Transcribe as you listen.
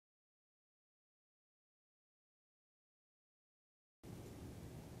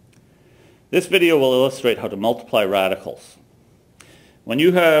This video will illustrate how to multiply radicals. When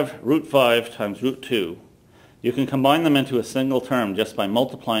you have root 5 times root 2, you can combine them into a single term just by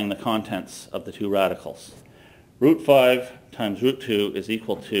multiplying the contents of the two radicals. Root 5 times root 2 is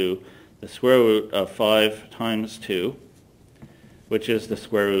equal to the square root of 5 times 2, which is the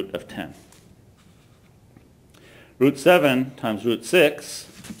square root of 10. Root 7 times root 6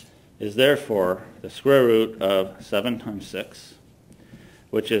 is therefore the square root of 7 times 6,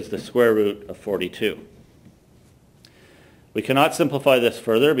 which is the square root of 42. We cannot simplify this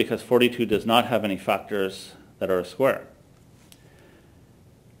further because 42 does not have any factors that are a square.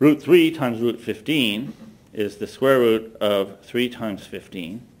 Root 3 times root 15 is the square root of 3 times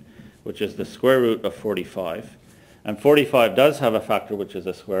 15, which is the square root of 45. And 45 does have a factor which is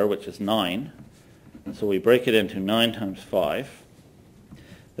a square, which is 9. And so we break it into 9 times 5.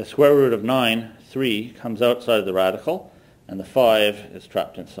 The square root of 9, 3, comes outside the radical, and the 5 is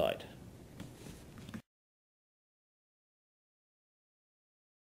trapped inside.